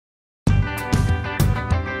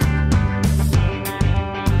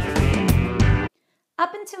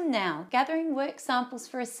until now, gathering work samples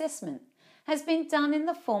for assessment has been done in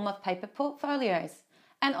the form of paper portfolios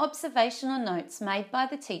and observational notes made by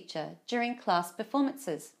the teacher during class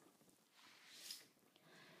performances.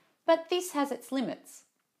 But this has its limits.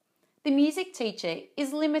 The music teacher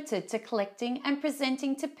is limited to collecting and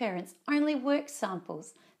presenting to parents only work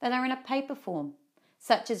samples that are in a paper form,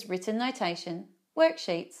 such as written notation,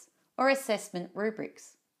 worksheets, or assessment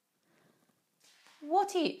rubrics.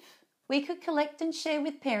 What if we could collect and share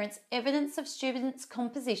with parents evidence of students'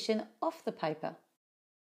 composition off the paper?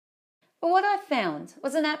 But what I found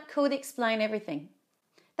was an app called Explain Everything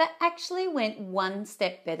that actually went one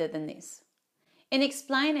step better than this. In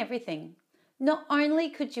Explain Everything, not only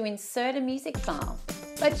could you insert a music file,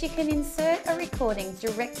 but you can insert a recording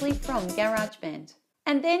directly from GarageBand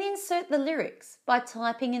and then insert the lyrics by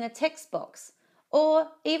typing in a text box or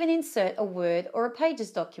even insert a Word or a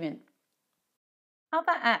Pages document.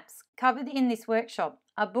 Other apps covered in this workshop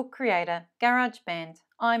are Book Creator, GarageBand,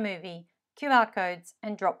 iMovie, QR codes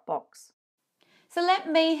and Dropbox. So let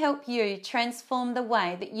me help you transform the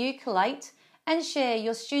way that you collate and share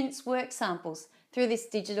your students' work samples through this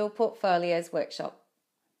digital portfolios workshop.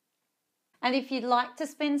 And if you'd like to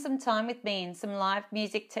spend some time with me in some live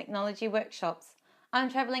music technology workshops, I'm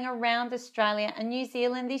travelling around Australia and New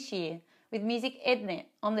Zealand this year with Music EdNet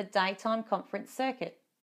on the daytime conference circuit.